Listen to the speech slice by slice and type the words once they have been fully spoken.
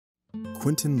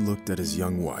Quentin looked at his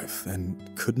young wife and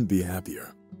couldn't be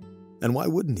happier. And why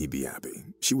wouldn't he be happy?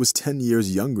 She was 10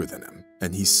 years younger than him,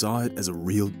 and he saw it as a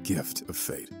real gift of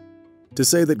fate. To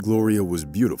say that Gloria was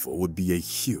beautiful would be a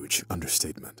huge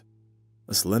understatement.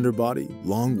 A slender body,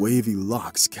 long wavy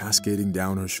locks cascading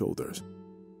down her shoulders.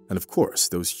 And of course,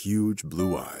 those huge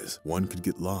blue eyes, one could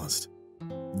get lost.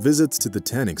 Visits to the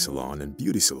tanning salon and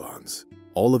beauty salons,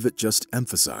 all of it just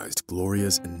emphasized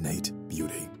Gloria's innate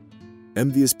beauty.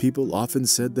 Envious people often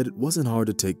said that it wasn't hard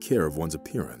to take care of one's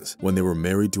appearance when they were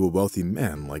married to a wealthy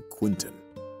man like Quentin.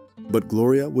 But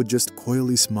Gloria would just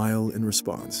coyly smile in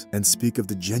response and speak of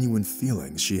the genuine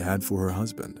feelings she had for her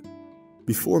husband.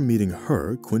 Before meeting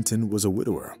her, Quentin was a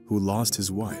widower who lost his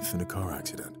wife in a car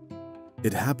accident.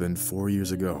 It happened 4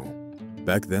 years ago.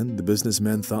 Back then, the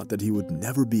businessman thought that he would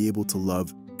never be able to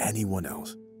love anyone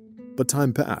else. But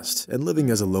time passed, and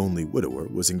living as a lonely widower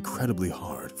was incredibly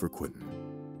hard for Quentin.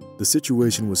 The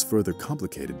situation was further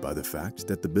complicated by the fact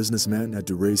that the businessman had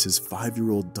to raise his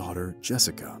 5-year-old daughter,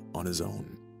 Jessica, on his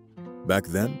own. Back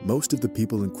then, most of the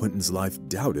people in Quentin's life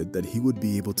doubted that he would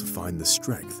be able to find the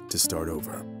strength to start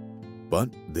over.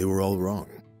 But they were all wrong.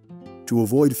 To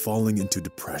avoid falling into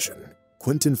depression,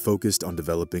 Quentin focused on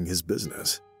developing his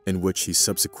business, in which he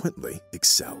subsequently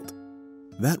excelled.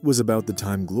 That was about the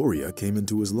time Gloria came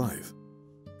into his life.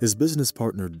 His business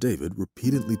partner David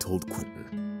repeatedly told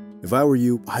Quentin, "If I were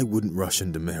you, I wouldn't rush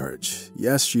into marriage.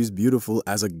 Yes, she's beautiful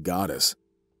as a goddess,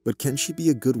 but can she be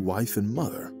a good wife and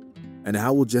mother? And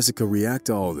how will Jessica react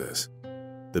to all this?"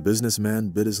 The businessman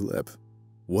bit his lip.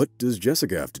 "What does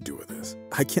Jessica have to do with this?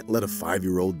 I can't let a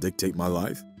 5-year-old dictate my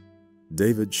life."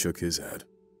 David shook his head.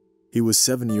 He was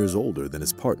 7 years older than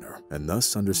his partner and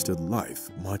thus understood life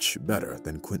much better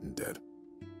than Quentin did.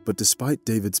 But despite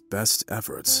David's best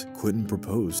efforts, Quentin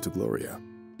proposed to Gloria.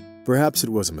 Perhaps it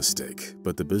was a mistake,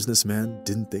 but the businessman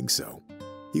didn't think so.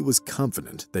 He was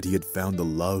confident that he had found the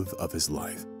love of his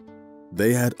life.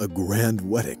 They had a grand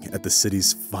wedding at the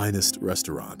city's finest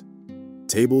restaurant.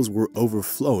 Tables were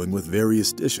overflowing with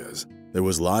various dishes. There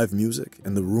was live music,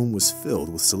 and the room was filled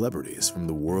with celebrities from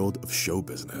the world of show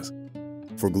business.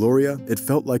 For Gloria, it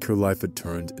felt like her life had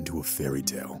turned into a fairy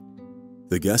tale.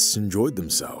 The guests enjoyed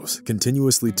themselves,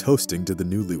 continuously toasting to the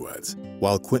newlyweds,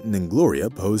 while Quentin and Gloria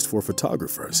posed for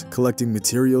photographers, collecting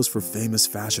materials for famous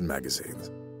fashion magazines.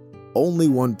 Only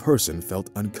one person felt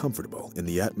uncomfortable in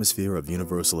the atmosphere of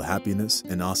universal happiness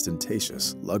and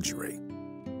ostentatious luxury.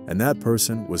 And that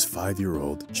person was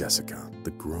 5-year-old Jessica,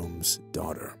 the groom's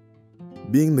daughter.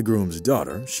 Being the groom's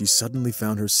daughter, she suddenly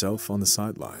found herself on the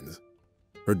sidelines.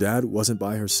 Her dad wasn't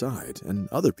by her side, and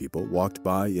other people walked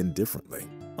by indifferently,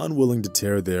 unwilling to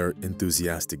tear their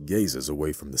enthusiastic gazes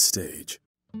away from the stage.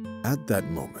 At that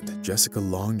moment, Jessica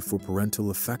longed for parental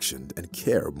affection and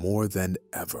care more than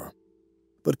ever.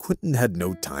 But Quentin had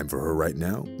no time for her right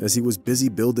now, as he was busy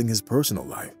building his personal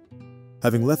life.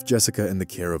 Having left Jessica in the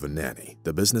care of a nanny,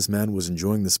 the businessman was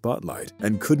enjoying the spotlight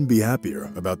and couldn't be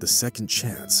happier about the second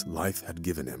chance life had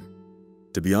given him.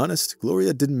 To be honest,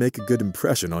 Gloria didn't make a good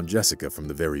impression on Jessica from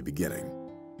the very beginning.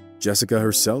 Jessica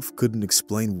herself couldn't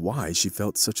explain why she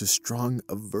felt such a strong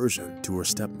aversion to her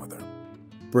stepmother.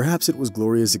 Perhaps it was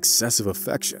Gloria's excessive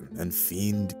affection and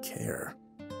fiend care.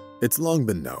 It's long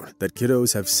been known that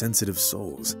kiddos have sensitive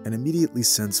souls and immediately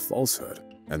sense falsehood,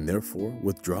 and therefore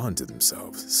withdraw into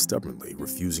themselves, stubbornly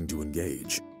refusing to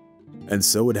engage. And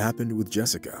so it happened with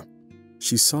Jessica.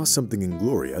 She saw something in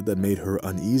Gloria that made her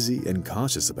uneasy and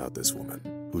cautious about this woman,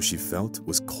 who she felt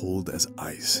was cold as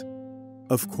ice.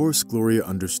 Of course, Gloria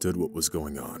understood what was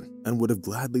going on and would have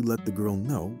gladly let the girl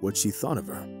know what she thought of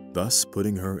her, thus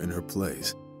putting her in her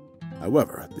place.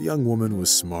 However, the young woman was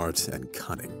smart and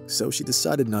cunning, so she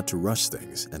decided not to rush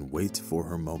things and wait for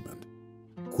her moment.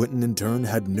 Quentin, in turn,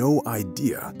 had no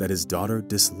idea that his daughter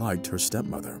disliked her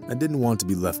stepmother and didn't want to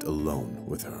be left alone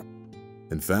with her.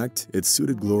 In fact, it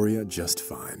suited Gloria just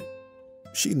fine.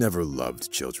 She never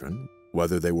loved children,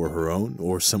 whether they were her own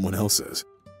or someone else's.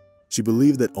 She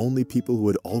believed that only people who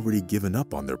had already given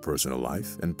up on their personal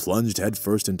life and plunged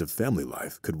headfirst into family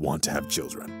life could want to have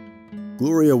children.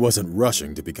 Gloria wasn't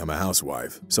rushing to become a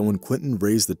housewife, so when Quentin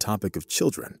raised the topic of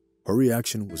children, her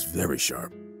reaction was very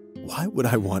sharp. "Why would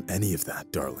I want any of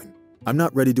that, darling? I'm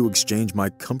not ready to exchange my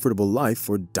comfortable life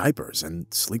for diapers and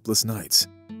sleepless nights."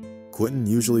 Quentin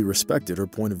usually respected her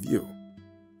point of view,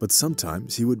 but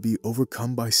sometimes he would be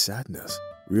overcome by sadness,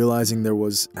 realizing there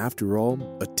was, after all,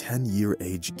 a 10-year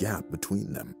age gap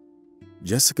between them.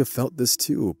 Jessica felt this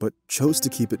too, but chose to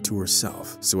keep it to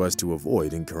herself so as to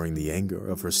avoid incurring the anger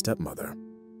of her stepmother.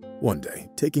 One day,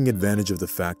 taking advantage of the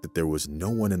fact that there was no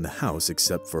one in the house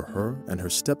except for her and her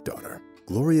stepdaughter,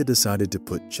 Gloria decided to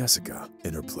put Jessica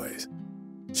in her place.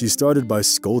 She started by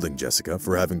scolding Jessica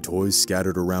for having toys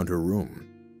scattered around her room.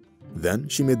 Then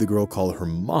she made the girl call her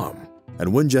mom,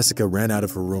 and when Jessica ran out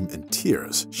of her room in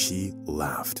tears, she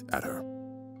laughed at her.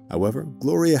 However,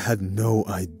 Gloria had no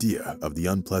idea of the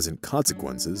unpleasant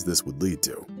consequences this would lead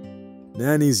to.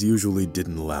 Nannies usually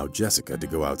didn't allow Jessica to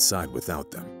go outside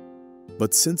without them.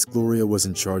 But since Gloria was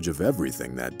in charge of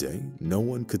everything that day, no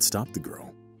one could stop the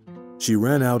girl. She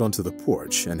ran out onto the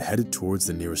porch and headed towards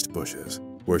the nearest bushes,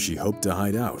 where she hoped to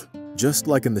hide out, just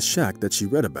like in the shack that she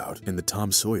read about in the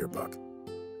Tom Sawyer book.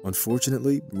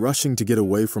 Unfortunately, rushing to get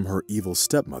away from her evil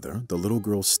stepmother, the little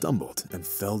girl stumbled and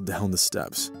fell down the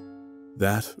steps.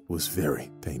 That was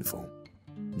very painful.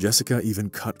 Jessica even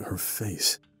cut her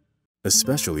face,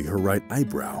 especially her right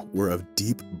eyebrow, where a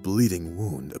deep bleeding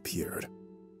wound appeared.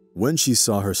 When she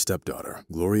saw her stepdaughter,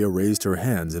 Gloria raised her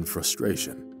hands in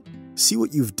frustration. "See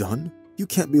what you've done? You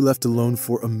can't be left alone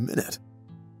for a minute."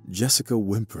 Jessica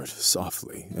whimpered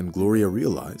softly, and Gloria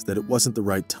realized that it wasn't the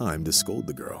right time to scold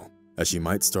the girl, as she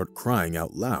might start crying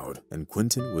out loud, and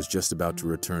Quentin was just about to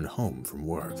return home from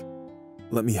work.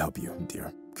 "Let me help you,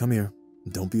 dear. Come here.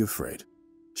 Don't be afraid,"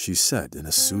 she said in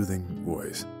a soothing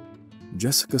voice.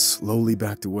 Jessica slowly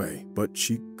backed away, but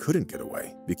she couldn't get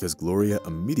away because Gloria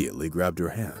immediately grabbed her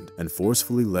hand and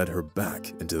forcefully led her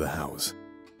back into the house.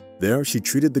 There, she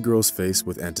treated the girl's face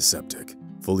with antiseptic,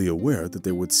 fully aware that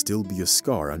there would still be a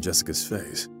scar on Jessica's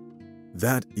face.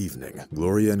 That evening,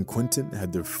 Gloria and Quentin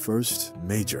had their first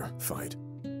major fight.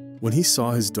 When he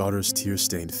saw his daughter's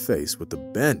tear-stained face with the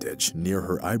bandage near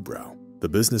her eyebrow, the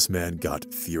businessman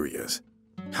got furious.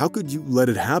 "How could you let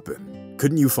it happen?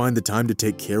 Couldn't you find the time to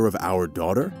take care of our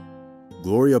daughter?"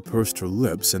 Gloria pursed her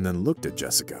lips and then looked at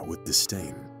Jessica with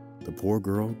disdain. The poor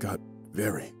girl got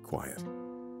very quiet.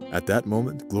 At that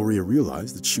moment, Gloria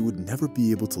realized that she would never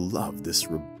be able to love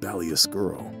this rebellious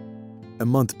girl. A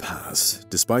month passed.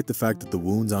 Despite the fact that the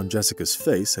wounds on Jessica's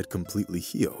face had completely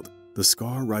healed, the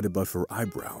scar right above her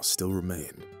eyebrow still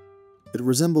remained. It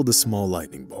resembled a small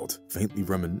lightning bolt, faintly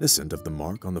reminiscent of the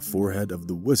mark on the forehead of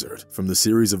the wizard from the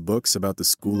series of books about the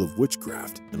school of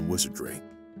witchcraft and wizardry.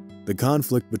 The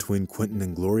conflict between Quentin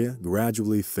and Gloria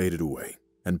gradually faded away,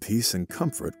 and peace and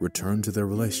comfort returned to their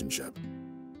relationship.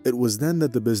 It was then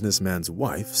that the businessman's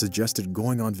wife suggested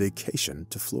going on vacation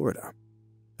to Florida.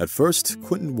 At first,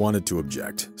 Quentin wanted to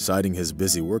object, citing his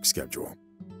busy work schedule.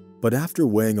 But after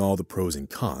weighing all the pros and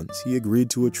cons, he agreed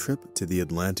to a trip to the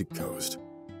Atlantic coast.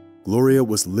 Gloria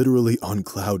was literally on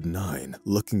cloud nine,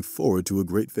 looking forward to a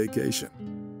great vacation.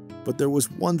 But there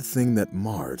was one thing that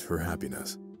marred her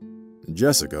happiness.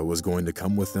 Jessica was going to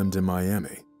come with them to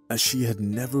Miami, as she had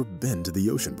never been to the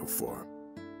ocean before.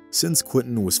 Since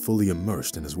Quentin was fully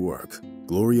immersed in his work,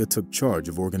 Gloria took charge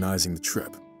of organizing the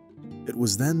trip. It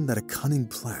was then that a cunning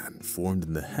plan formed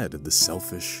in the head of the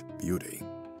selfish beauty.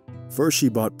 First, she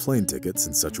bought plane tickets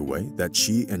in such a way that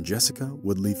she and Jessica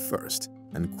would leave first,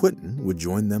 and Quentin would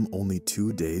join them only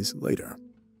 2 days later.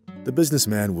 The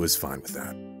businessman was fine with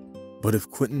that. But if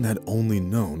Quentin had only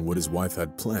known what his wife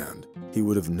had planned, he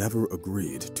would have never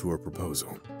agreed to her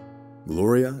proposal.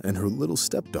 Gloria and her little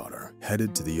stepdaughter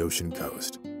headed to the ocean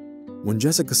coast. When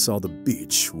Jessica saw the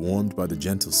beach warmed by the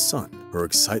gentle sun, her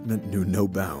excitement knew no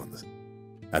bounds.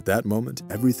 At that moment,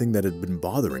 everything that had been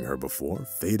bothering her before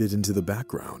faded into the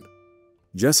background.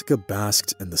 Jessica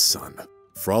basked in the sun,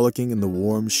 frolicking in the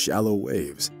warm, shallow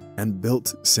waves, and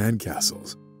built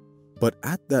sandcastles. But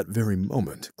at that very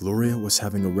moment, Gloria was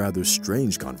having a rather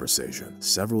strange conversation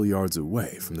several yards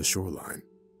away from the shoreline.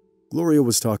 Gloria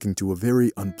was talking to a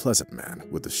very unpleasant man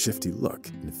with a shifty look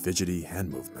and fidgety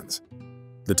hand movements.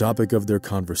 The topic of their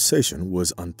conversation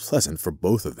was unpleasant for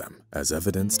both of them, as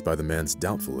evidenced by the man's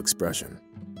doubtful expression.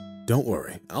 "Don't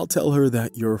worry, I'll tell her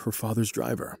that you're her father's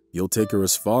driver. You'll take her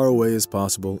as far away as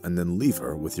possible and then leave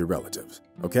her with your relatives,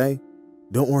 okay?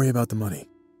 Don't worry about the money.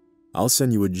 I'll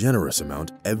send you a generous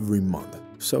amount every month,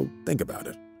 so think about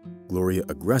it." Gloria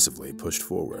aggressively pushed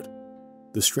forward.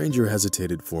 The stranger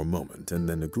hesitated for a moment and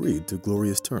then agreed to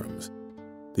Gloria's terms.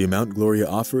 The amount Gloria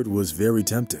offered was very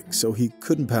tempting, so he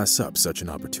couldn't pass up such an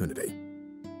opportunity.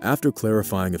 After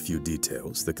clarifying a few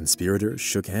details, the conspirators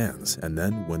shook hands and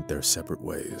then went their separate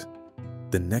ways.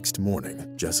 The next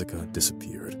morning, Jessica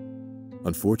disappeared.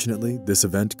 Unfortunately, this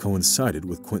event coincided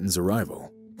with Quentin's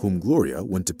arrival, whom Gloria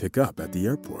went to pick up at the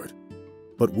airport.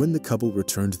 But when the couple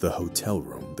returned to the hotel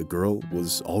room, the girl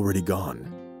was already gone.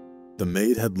 The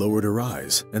maid had lowered her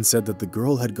eyes and said that the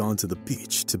girl had gone to the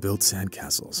beach to build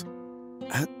sandcastles.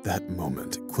 At that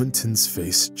moment, Quentin's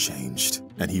face changed,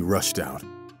 and he rushed out.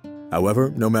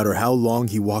 However, no matter how long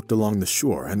he walked along the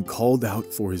shore and called out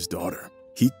for his daughter,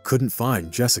 he couldn't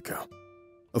find Jessica.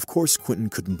 Of course, Quentin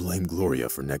couldn't blame Gloria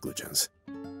for negligence.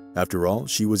 After all,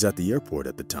 she was at the airport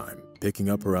at the time, picking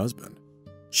up her husband.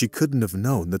 She couldn't have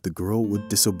known that the girl would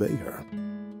disobey her.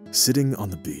 Sitting on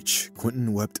the beach,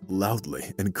 Quentin wept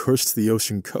loudly and cursed the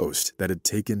ocean coast that had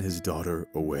taken his daughter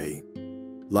away.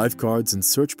 Lifeguards and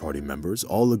search party members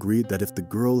all agreed that if the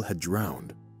girl had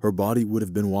drowned, her body would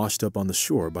have been washed up on the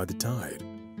shore by the tide.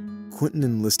 Quentin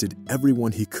enlisted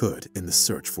everyone he could in the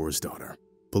search for his daughter.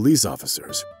 Police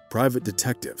officers, private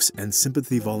detectives, and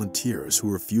sympathy volunteers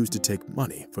who refused to take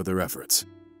money for their efforts.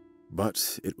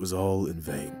 But it was all in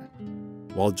vain.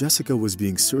 While Jessica was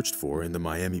being searched for in the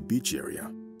Miami Beach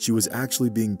area, she was actually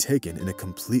being taken in a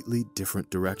completely different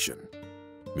direction.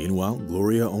 Meanwhile,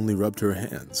 Gloria only rubbed her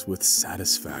hands with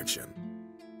satisfaction.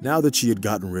 Now that she had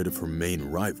gotten rid of her main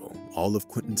rival, all of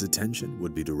Quentin's attention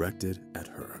would be directed at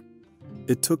her.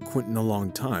 It took Quentin a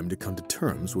long time to come to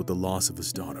terms with the loss of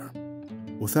his daughter.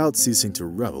 Without ceasing to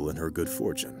revel in her good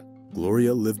fortune,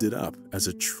 Gloria lived it up as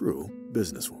a true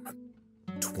businesswoman.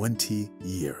 20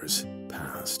 years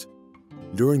passed.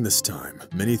 During this time,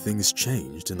 many things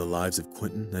changed in the lives of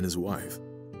Quentin and his wife.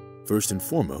 First and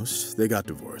foremost, they got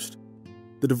divorced.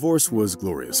 The divorce was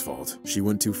Gloria's fault. She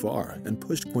went too far and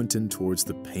pushed Quentin towards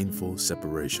the painful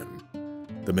separation.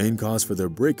 The main cause for their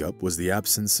breakup was the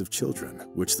absence of children,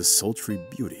 which the sultry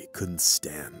beauty couldn't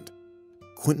stand.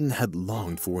 Quentin had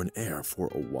longed for an heir for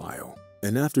a while,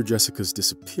 and after Jessica's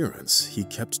disappearance, he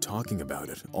kept talking about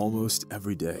it almost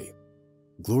every day.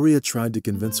 Gloria tried to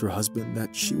convince her husband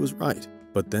that she was right,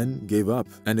 but then gave up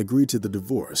and agreed to the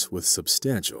divorce with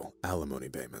substantial alimony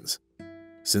payments.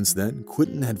 Since then,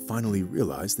 Quentin had finally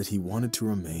realized that he wanted to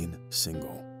remain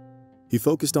single. He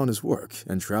focused on his work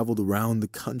and traveled around the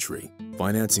country,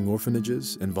 financing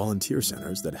orphanages and volunteer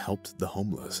centers that helped the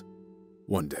homeless.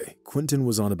 One day, Quentin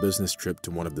was on a business trip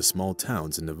to one of the small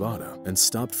towns in Nevada and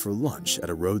stopped for lunch at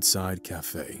a roadside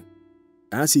cafe.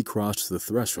 As he crossed the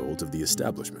threshold of the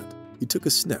establishment, he took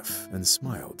a sniff and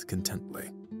smiled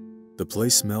contentedly. The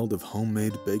place smelled of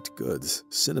homemade baked goods,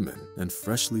 cinnamon, and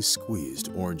freshly squeezed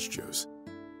orange juice.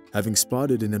 Having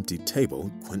spotted an empty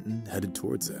table, Quentin headed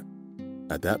towards it.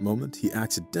 At that moment, he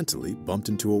accidentally bumped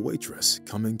into a waitress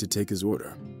coming to take his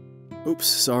order. "Oops,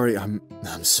 sorry, I'm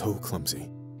so clumsy,"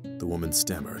 the woman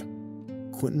stammered.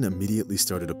 Quentin immediately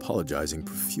started apologizing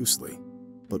profusely,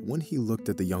 but when he looked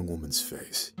at the young woman's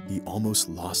face, he almost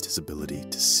lost his ability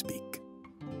to speak.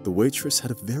 The waitress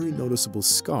had a very noticeable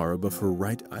scar above her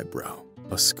right eyebrow,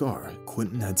 a scar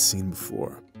Quentin had seen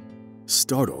before.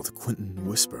 Startled, Quentin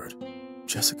whispered,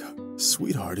 "Jessica,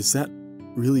 sweetheart, is that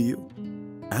really you?"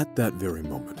 At that very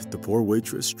moment, the poor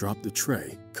waitress dropped the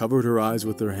tray, covered her eyes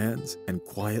with her hands, and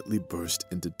quietly burst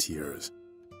into tears.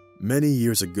 Many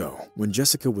years ago, when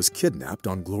Jessica was kidnapped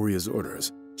on Gloria's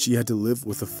orders, she had to live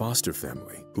with a foster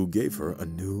family who gave her a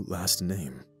new last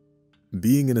name.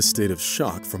 Being in a state of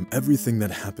shock from everything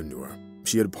that happened to her,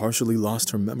 she had partially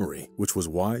lost her memory, which was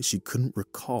why she couldn't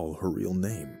recall her real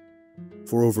name.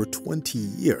 For over 20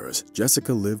 years,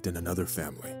 Jessica lived in another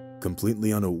family,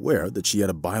 completely unaware that she had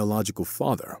a biological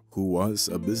father who was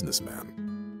a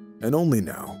businessman. And only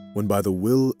now, when by the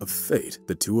will of fate,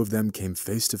 the two of them came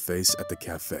face to face at the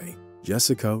cafe,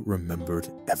 Jessica remembered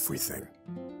everything.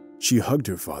 She hugged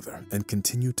her father and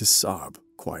continued to sob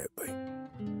quietly.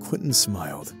 Quentin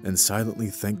smiled and silently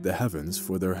thanked the heavens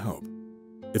for their help.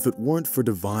 If it weren't for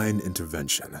divine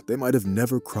intervention, they might have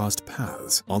never crossed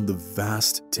paths on the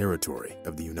vast territory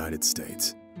of the United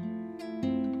States.